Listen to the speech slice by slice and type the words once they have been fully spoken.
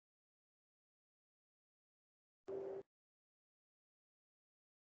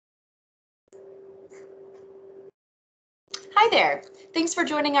Hi there. Thanks for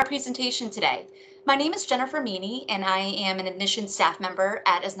joining our presentation today. My name is Jennifer Meany, and I am an admissions staff member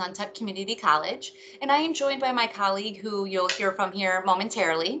at Asnuntuck Community College, and I am joined by my colleague who you'll hear from here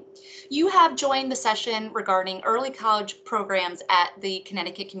momentarily. You have joined the session regarding early college programs at the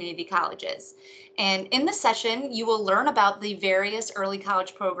Connecticut Community Colleges. And in this session, you will learn about the various early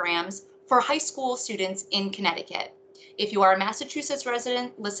college programs for high school students in Connecticut. If you are a Massachusetts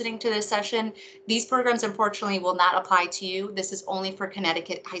resident listening to this session, these programs unfortunately will not apply to you. This is only for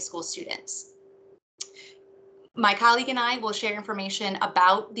Connecticut high school students. My colleague and I will share information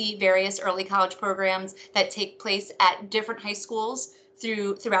about the various early college programs that take place at different high schools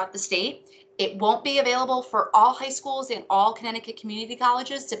throughout the state. It won't be available for all high schools and all Connecticut community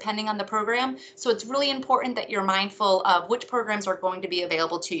colleges, depending on the program. So it's really important that you're mindful of which programs are going to be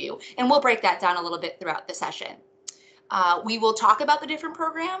available to you. And we'll break that down a little bit throughout the session. We will talk about the different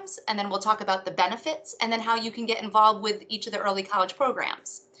programs, and then we'll talk about the benefits, and then how you can get involved with each of the early college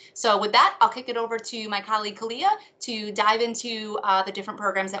programs. So with that, I'll kick it over to my colleague Kalia to dive into the different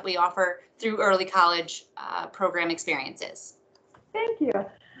programs that we offer through early college program experiences. Thank you.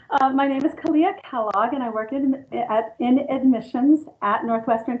 My name is Kalia Kellogg, and I work in admissions at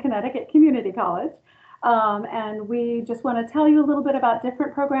Northwestern Connecticut Community College. And we just want to tell you a little bit about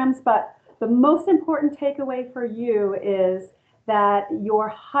different programs, but the most important takeaway for you is that your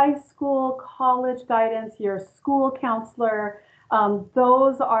high school, college guidance, your school counselor,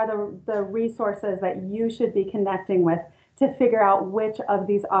 those are the resources that you should be connecting with to figure out which of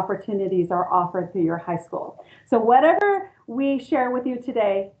these opportunities are offered through your high school. So whatever we share with you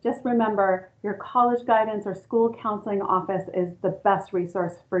today, just remember your college guidance or school counseling office is the best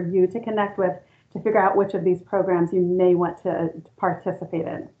resource for you to connect with to figure out which of these programs you may want to participate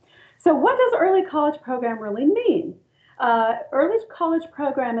in. So what does early college program really mean? Early college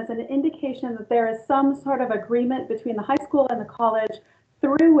program is an indication that there is some sort of agreement between the high school and the college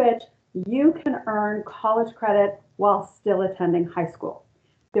through which you can earn college credit while still attending high school.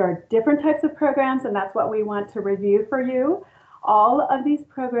 There are different types of programs, and that's what we want to review for you. All of these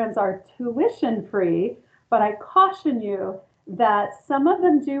programs are tuition free, but I caution you that some of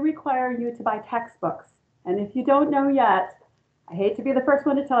them do require you to buy textbooks. And if you don't know yet, I hate to be the first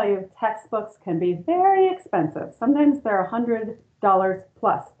one to tell you, textbooks can be very expensive. Sometimes they're $100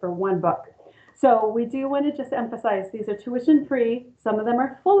 plus for one book. So we do want to just emphasize these are tuition free. Some of them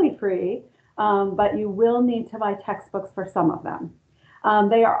are fully free, but you will need to buy textbooks for some of them.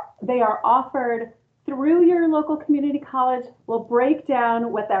 They are offered through your local community college. We'll break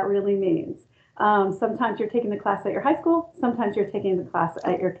down what that really means. Sometimes you're taking the class at your high school. Sometimes you're taking the class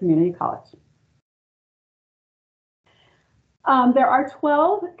at your community college. There are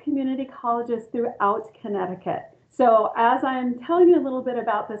 12 community colleges throughout Connecticut. So as I'm telling you a little bit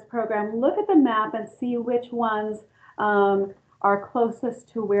about this program, look at the map and see which ones are closest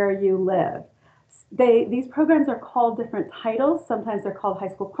to where you live. These programs are called different titles. Sometimes they're called high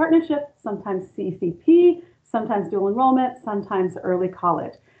school partnership, sometimes CCP, sometimes dual enrollment, sometimes early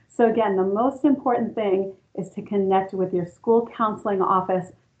college. So again, the most important thing is to connect with your school counseling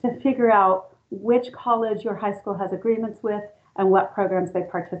office to figure out which college your high school has agreements with and what programs they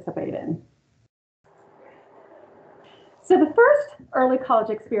participate in. So the first early college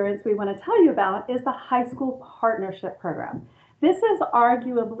experience we want to tell you about is the high school partnership program. This is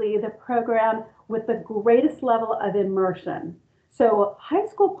arguably the program with the greatest level of immersion. So high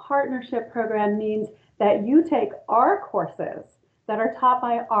school partnership program means that you take our courses that are taught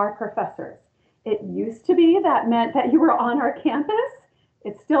by our professors. It used to be that meant that you were on our campus.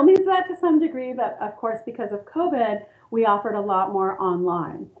 It still needs that to some degree, but of course, because of COVID, we offered a lot more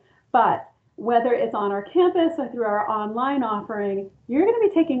online. But whether it's on our campus or through our online offering, you're going to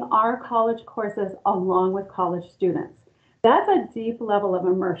be taking our college courses along with college students. That's a deep level of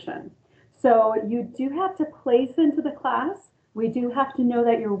immersion. So you do have to place into the class. We do have to know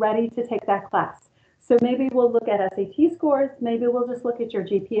that you're ready to take that class. So maybe we'll look at SAT scores, maybe we'll just look at your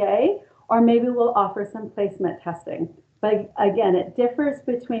GPA, or maybe we'll offer some placement testing. But again, it differs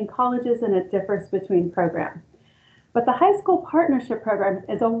between colleges and it differs between programs. But the high school partnership program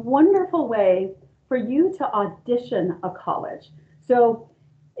is a wonderful way for you to audition a college. So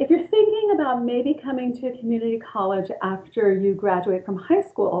if you're thinking about maybe coming to a community college after you graduate from high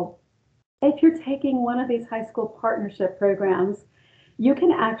school, if you're taking one of these high school partnership programs, you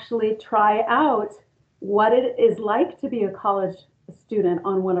can actually try out what it is like to be a college student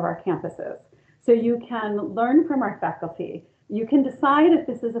on one of our campuses. So you can learn from our faculty. You can decide if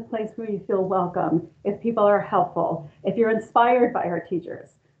this is a place where you feel welcome, if people are helpful, if you're inspired by our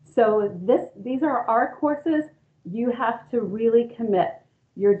teachers. So these are our courses. You have to really commit.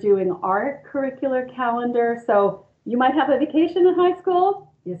 You're doing our curricular calendar. So You might have a vacation in high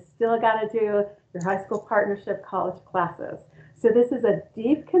school, you still got to do your high school partnership college classes. So this is a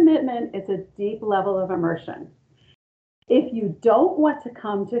deep commitment, it's a deep level of immersion. If you don't want to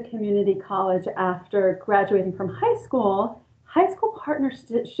come to community college after graduating from high school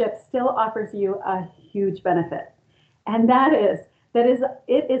partnership still offers you a huge benefit. And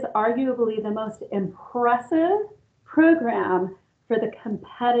it is arguably the most impressive program for the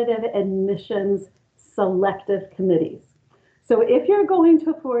competitive admissions selective committees. So if you're going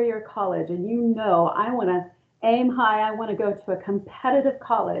to a four-year college and you know, I want to aim high, I want to go to a competitive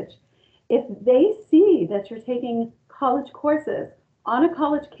college, if they see that you're taking college courses on a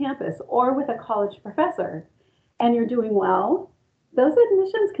college campus or with a college professor and you're doing well, those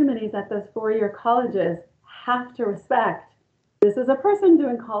admissions committees at those four-year colleges have to respect this is a person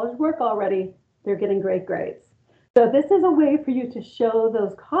doing college work already, they're getting great grades. So this is a way for you to show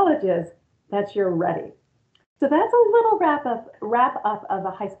those colleges that you're ready. So that's a little wrap up of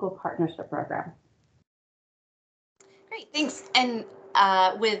a high school partnership program. Great, thanks. And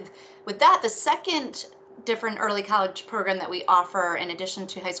with that, the second different early college program that we offer in addition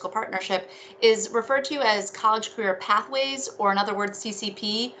to high school partnership is referred to as College Career Pathways, or in other words,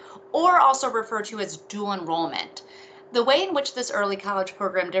 CCP, or also referred to as dual enrollment. The way in which this early college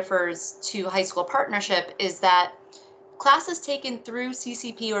program differs to high school partnership is that classes taken through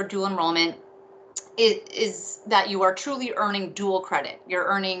CCP or dual enrollment is that you are truly earning dual credit. You're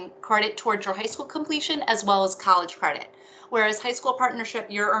earning credit towards your high school completion as well as college credit. Whereas high school partnership,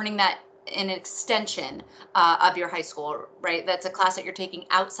 you're earning that in an extension of your high school, right? That's a class that you're taking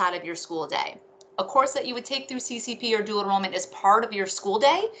outside of your school day. A course that you would take through CCP or dual enrollment is part of your school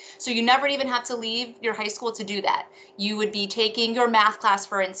day, so you never even have to leave your high school to do that. You would be taking your math class,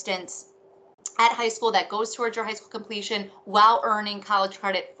 for instance, at high school that goes towards your high school completion while earning college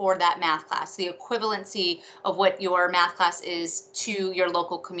credit for that math class, the equivalency of what your math class is to your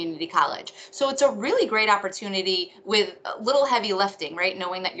local community college. So it's a really great opportunity with a little heavy lifting, right?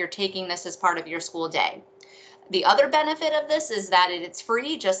 Knowing that you're taking this as part of your school day. The other benefit of this is that it's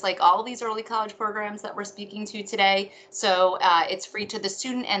free, just like all these early college programs that we're speaking to today. So it's free to the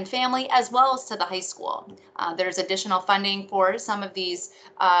student and family as well as to the high school. There's additional funding for some of these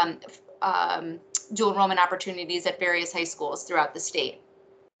dual enrollment opportunities at various high schools throughout the state.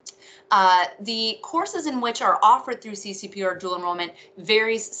 The courses in which are offered through CCP or dual enrollment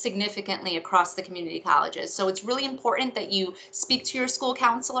varies significantly across the community colleges. So it's really important that you speak to your school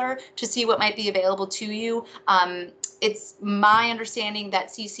counselor to see what might be available to you. It's my understanding that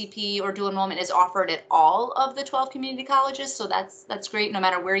CCP or dual enrollment is offered at all of the 12 community colleges. So that's great. No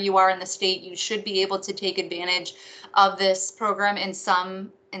matter where you are in the state, you should be able to take advantage of this program in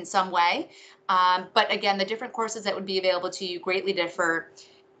some way. But again, the different courses that would be available to you greatly differ,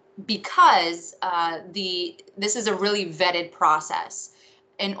 because this is a really vetted process.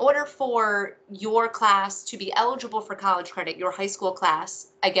 In order for your class to be eligible for college credit, your high school class,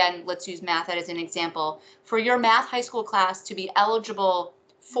 again, let's use math as an example, for your math high school class to be eligible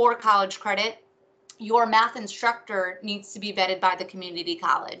for college credit, your math instructor needs to be vetted by the community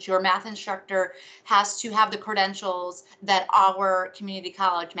college. Your math instructor has to have the credentials that our community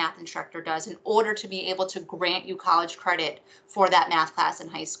college math instructor does in order to be able to grant you college credit for that math class in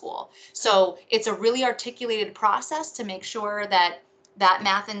high school. So it's a really articulated process to make sure that that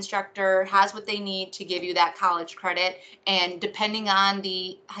math instructor has what they need to give you that college credit, and depending on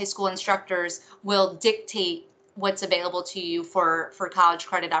the high school instructors will dictate what's available to you for college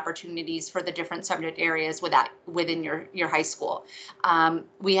credit opportunities for the different subject areas within your high school.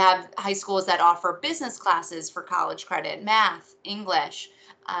 We have high schools that offer business classes for college credit, math, English.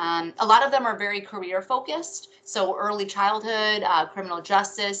 A lot of them are very career focused, so early childhood, criminal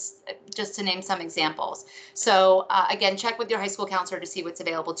justice, just to name some examples. So again, check with your high school counselor to see what's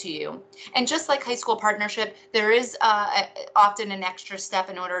available to you. And just like high school partnership, there is often an extra step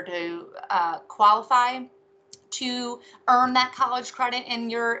in order to qualify to earn that college credit in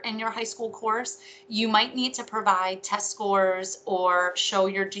your high school course. You might need to provide test scores or show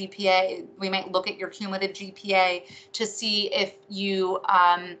your GPA. We might look at your cumulative GPA to see if you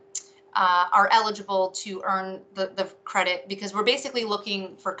are eligible to earn the credit, because we're basically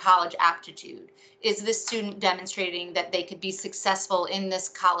looking for college aptitude. Is this student demonstrating that they could be successful in this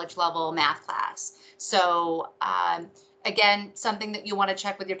college level math class? So again, something that you want to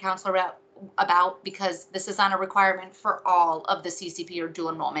check with your counselor about, because this is not a requirement for all of the CCP or dual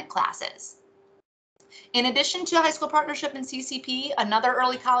enrollment classes. In addition to high school partnership and CCP, another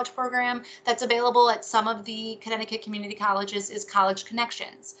early college program that's available at some of the Connecticut community colleges is College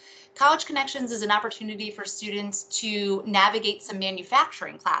Connections. College Connections is an opportunity for students to navigate some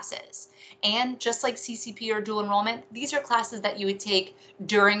manufacturing classes. And just like CCP or dual enrollment, these are classes that you would take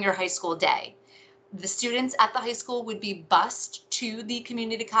during your high school day. The students at the high school would be bused to the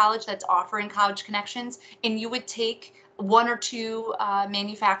community college that's offering College Connections, and you would take one or two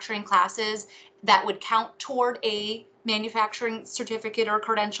manufacturing classes that would count toward a manufacturing certificate or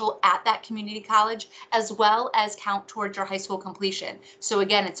credential at that community college, as well as count towards your high school completion. So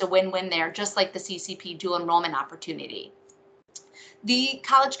again, it's a win-win there, just like the CCP dual enrollment opportunity. The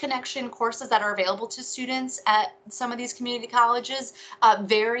College Connection courses that are available to students at some of these community colleges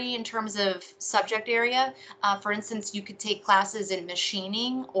vary in terms of subject area. For instance, you could take classes in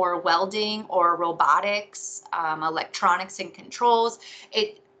machining or welding or robotics, electronics and controls.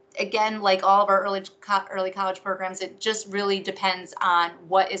 Again, like all of our early college programs, it just really depends on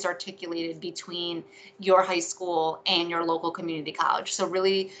what is articulated between your high school and your local community college. So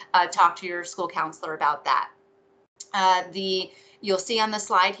really talk to your school counselor about that. You'll see on the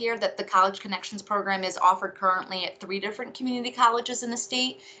slide here that the College Connections program is offered currently at 3 different community colleges in the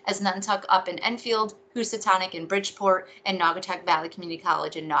state, as Nantucket up in Enfield, Housatonic in Bridgeport, and Naugatuck Valley Community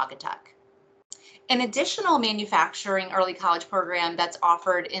College in Naugatuck. An additional manufacturing early college program that's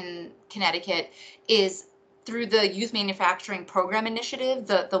offered in Connecticut is through the Youth Manufacturing Program Initiative,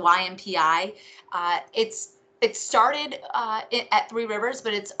 the YMPI. It started at Three Rivers,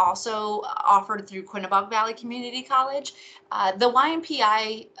 but it's also offered through Quinebaug Valley Community College. The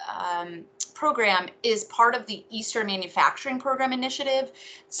YMPI program is part of the Eastern Manufacturing Program Initiative.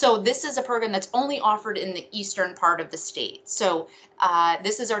 So this is a program that's only offered in the eastern part of the state. So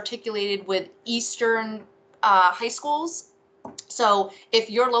this is articulated with Eastern high schools. So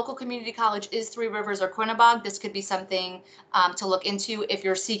if your local community college is Three Rivers or Quinebaug, this could be something to look into if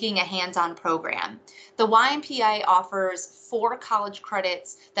you're seeking a hands-on program. The YMPI offers 4 college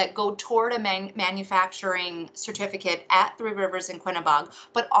credits that go toward a manufacturing certificate at Three Rivers and Quinebaug,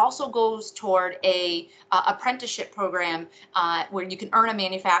 but also goes toward a apprenticeship program where you can earn a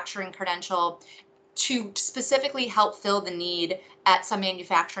manufacturing credential to specifically help fill the need at some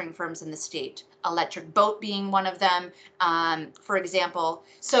manufacturing firms in the state. Electric Boat being one of them, for example.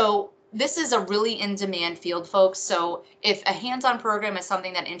 So this is a really in-demand field, folks. So if a hands-on program is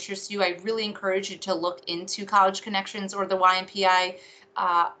something that interests you, I really encourage you to look into College Connections or the YMPI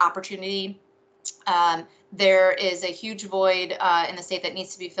opportunity. There is a huge void in the state that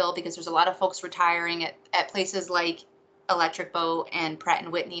needs to be filled because there's a lot of folks retiring at places like Electric Boat and Pratt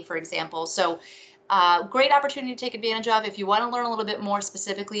 & Whitney, for example. So great opportunity to take advantage of. If you want to learn a little bit more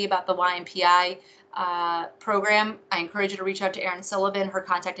specifically about the YMPI program, I encourage you to reach out to Erin Sullivan. Her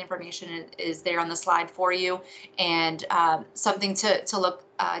contact information is there on the slide for you, and something to look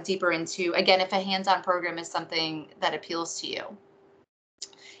deeper into. Again, if a hands-on program is something that appeals to you.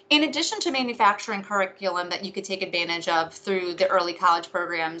 In addition to manufacturing curriculum that you could take advantage of through the early college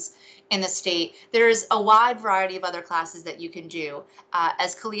programs in the state, there's a wide variety of other classes that you can do.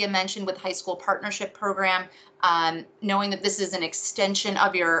 As Kalia mentioned with High School Partnership Program, knowing that this is an extension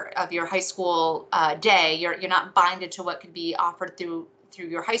of your high school day, you're not binded to what could be offered through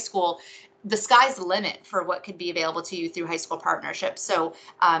your high school. The sky's the limit for what could be available to you through high school partnerships. So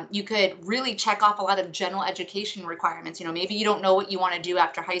you could really check off a lot of general education requirements. You know, maybe you don't know what you want to do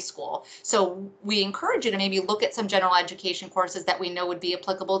after high school. So we encourage you to maybe look at some general education courses that we know would be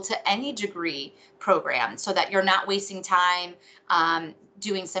applicable to any degree program so that you're not wasting time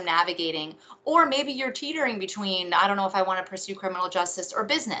doing some navigating. Or maybe you're teetering between, I don't know if I want to pursue criminal justice or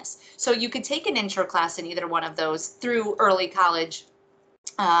business. So you could take an intro class in either one of those through early college.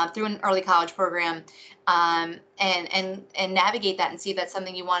 Through an early college program, and navigate that and see if that's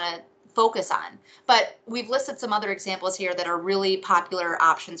something you want to focus on. But we've listed some other examples here that are really popular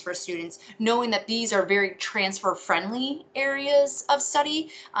options for students, knowing that these are very transfer-friendly areas of study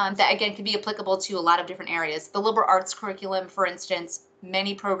that again can be applicable to a lot of different areas. The liberal arts curriculum, for instance,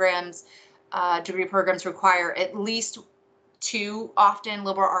 many programs, degree programs require at least 2 often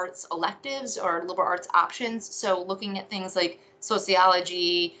liberal arts electives or liberal arts options. So looking at things like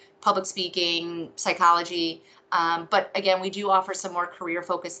sociology, public speaking, psychology. But again, we do offer some more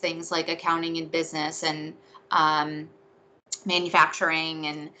career-focused things like accounting and business and manufacturing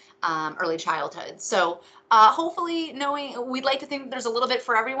and early childhood. So hopefully we'd like to think there's a little bit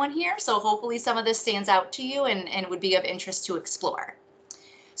for everyone here. So hopefully some of this stands out to you and would be of interest to explore.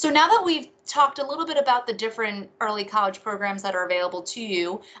 So now that we've talked a little bit about the different early college programs that are available to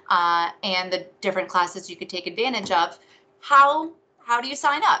you and the different classes you could take advantage of, how do you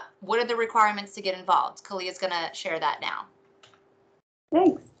sign up? What are the requirements to get involved? Kalia is going to share that now.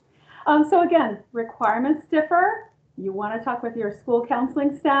 Thanks. So again, requirements differ. You want to talk with your school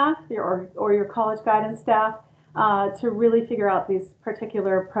counseling staff or your college guidance staff. to really figure out these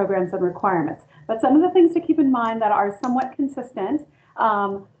particular programs and requirements. But some of the things to keep in mind that are somewhat consistent,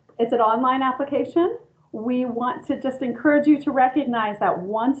 it's an online application. We want to just encourage you to recognize that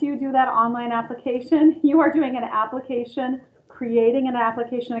once you do that online application, you are doing an application, creating an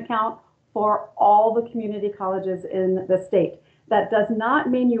application account for all the community colleges in the state. That does not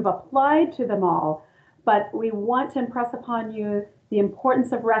mean you've applied to them all, but we want to impress upon you the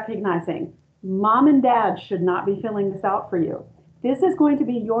importance of recognizing mom and dad should not be filling this out for you. This is going to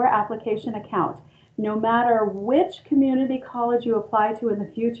be your application account. No matter which community college you apply to in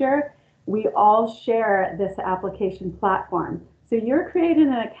the future, we all share this application platform. So you're creating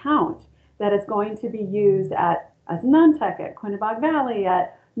an account that is going to be used at Nantucket, at Quinebaug Valley,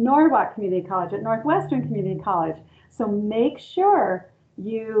 at Norwalk Community College, at Northwestern Community College. So make sure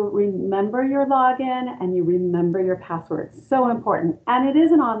you remember your login and you remember your password. So important. And it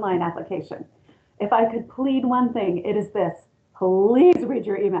is an online application. If I could plead one thing, it is this: please read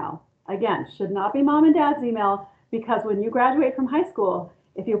your email. Again, should not be mom and dad's email, because when you graduate from high school,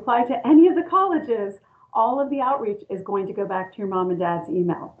 if you apply to any of the colleges, all of the outreach is going to go back to your mom and dad's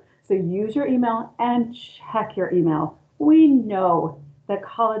email. So use your email and check your email. We know that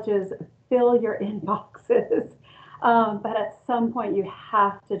colleges fill your inboxes, but at some point you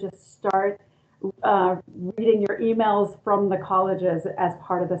have to just start reading your emails from the colleges as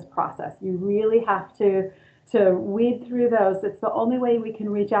part of this process. You really have to weed through those. It's the only way we can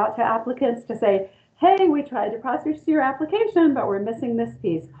reach out to applicants to say, hey, we tried to process your application, but we're missing this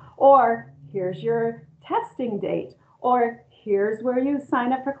piece. Or here's your testing date. Or here's where you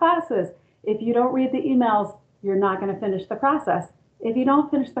sign up for classes. If you don't read the emails, you're not going to finish the process. If you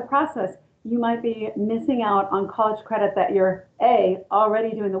don't finish the process, you might be missing out on college credit that you're A,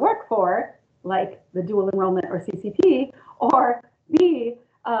 already doing the work for, like the dual enrollment or CCP, or B,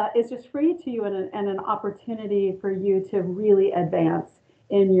 is just free to you and an opportunity for you to really advance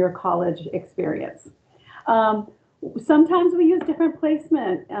in your college experience. Sometimes we use different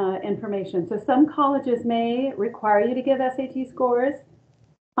placement information. So some colleges may require you to give SAT scores.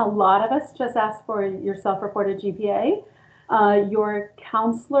 A lot of us just ask for your self-reported GPA. Your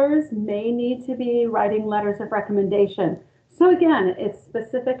counselors may need to be writing letters of recommendation. So again, it's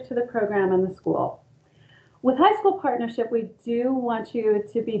specific to the program and the school. With High School Partnership, we do want you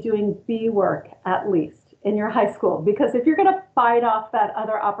to be doing B work at least in your high school, because if you're going to fight off that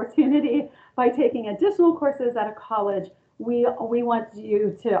other opportunity by taking additional courses at a college, we want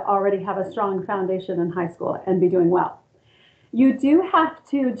you to already have a strong foundation in high school and be doing well. You do have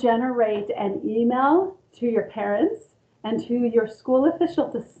to generate an email to your parents and to your school official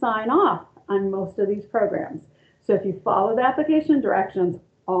to sign off on most of these programs. So if you follow the application directions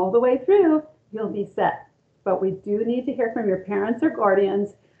all the way through, you'll be set. But we do need to hear from your parents or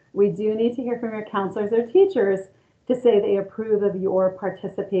guardians. We do need to hear from your counselors or teachers to say they approve of your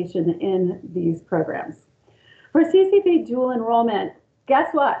participation in these programs. For CCP dual enrollment, guess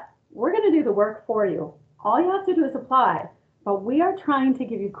what? We're going to do the work for you. All you have to do is apply, but we are trying to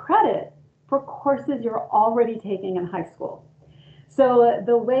give you credit for courses you're already taking in high school. So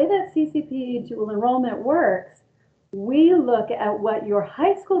the way that CCP dual enrollment works, we look at what your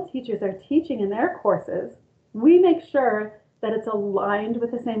high school teachers are teaching in their courses. We make sure that it's aligned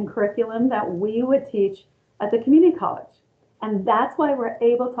with the same curriculum that we would teach at the community college. And that's why we're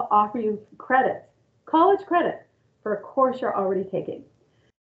able to offer you credit, college credit, for a course you're already taking.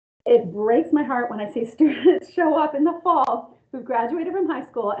 It breaks my heart when I see students show up in the fall who graduated from high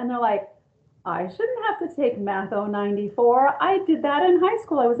school and they're like, I shouldn't have to take Math 094. I did that in high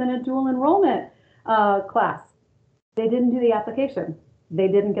school. I was in a dual enrollment class. They didn't do the application. They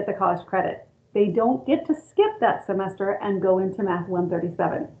didn't get the college credit. They don't get to skip that semester and go into Math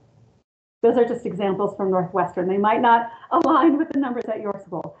 137. Those are just examples from Northwestern. They might not align with the numbers at your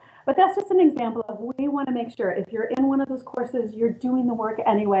school, but that's just an example of, we want to make sure if you're in one of those courses, you're doing the work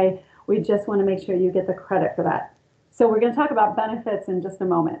anyway. We just want to make sure you get the credit for that. So we're going to talk about benefits in just a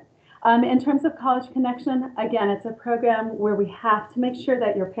moment. In terms of College Connection, again, it's a program where we have to make sure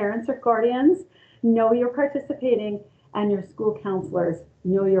that your parents or guardians know you're participating and your school counselors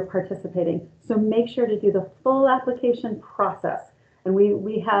know you're participating. So make sure to do the full application process. And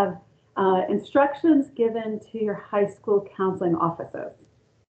we have instructions given to your high school counseling offices.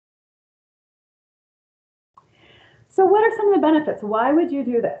 So what are some of the benefits? Why would you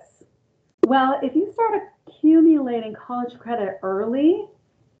do this? Well, if you start accumulating college credit early,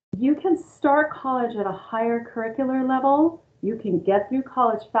 you can start college at a higher curricular level. You can get through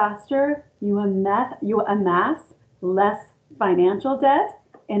college faster. You amass less financial debt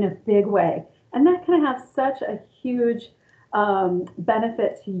in a big way. And that can have such a huge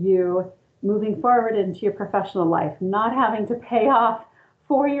benefit to you moving forward into your professional life, not having to pay off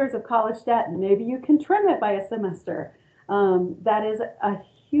 4 years of college debt. Maybe you can trim it by a semester. That is a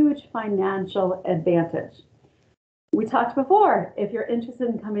huge financial advantage. We talked before, if you're interested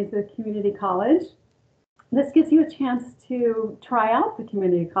in coming to the community college, this gives you a chance to try out the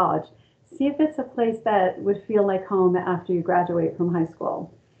community college. See if it's a place that would feel like home after you graduate from high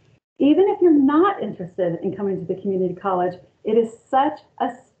school. Even if you're not interested in coming to the community college, it is such a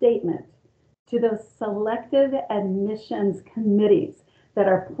statement to those selective admissions committees that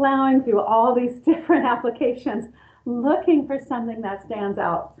are plowing through all these different applications looking for something that stands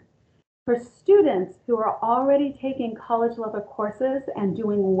out. For students who are already taking college level courses and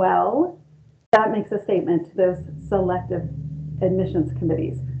doing well, that makes a statement to those selective admissions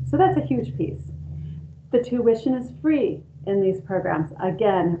committees. So that's a huge piece. The tuition is free in these programs,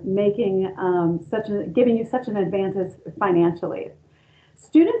 again, making giving you such an advantage financially.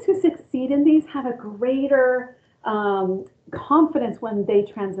 Students who succeed in these have a greater confidence when they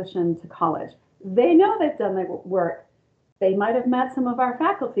transition to college. They know they've done the work. They might have met some of our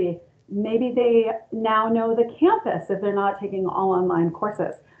faculty. Maybe they now know the campus if they're not taking all online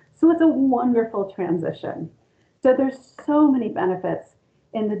courses. So it's a wonderful transition. So there's so many benefits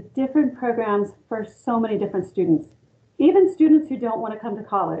in the different programs for so many different students. Even students who don't want to come to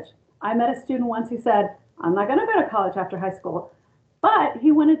college. I met a student once who said, I'm not going to go to college after high school, but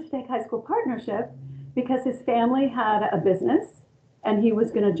he wanted to take high school partnership because his family had a business and he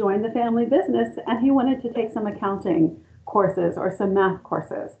was going to join the family business and he wanted to take some accounting courses or some math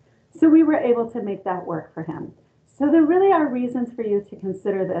courses. So we were able to make that work for him. So there really are reasons for you to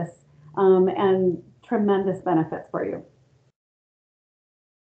consider this and tremendous benefits for you.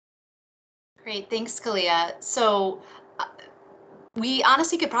 Great, thanks, Kalia. So we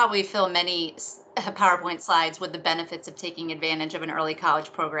honestly could probably fill many PowerPoint slides with the benefits of taking advantage of an early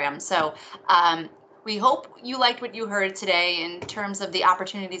college program. So we hope you liked what you heard today in terms of the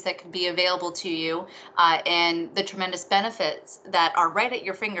opportunities that could be available to you and the tremendous benefits that are right at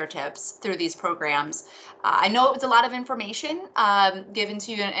your fingertips through these programs. I know it was a lot of information given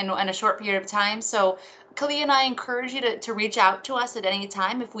to you in a short period of time. So Kalia and I encourage you to reach out to us at any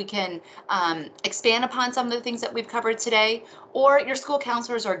time if we can expand upon some of the things that we've covered today, or your school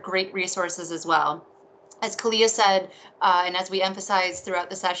counselors are great resources as well. As Kalia said, and as we emphasized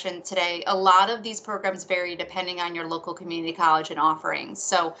throughout the session today, a lot of these programs vary depending on your local community college and offerings.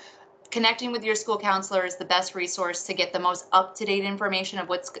 So connecting with your school counselor is the best resource to get the most up-to-date information of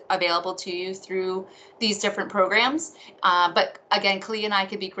what's available to you through these different programs. But again, Kalia and I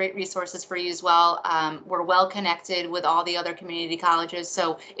could be great resources for you as well. We're well connected with all the other community colleges.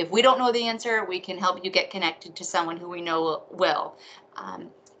 So if we don't know the answer, we can help you get connected to someone who we know will.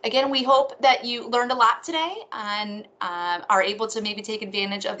 Again, we hope that you learned a lot today and are able to maybe take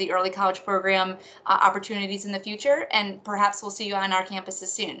advantage of the early college program opportunities in the future, and perhaps we'll see you on our campuses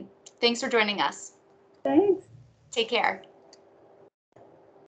soon. Thanks for joining us. Thanks. Take care.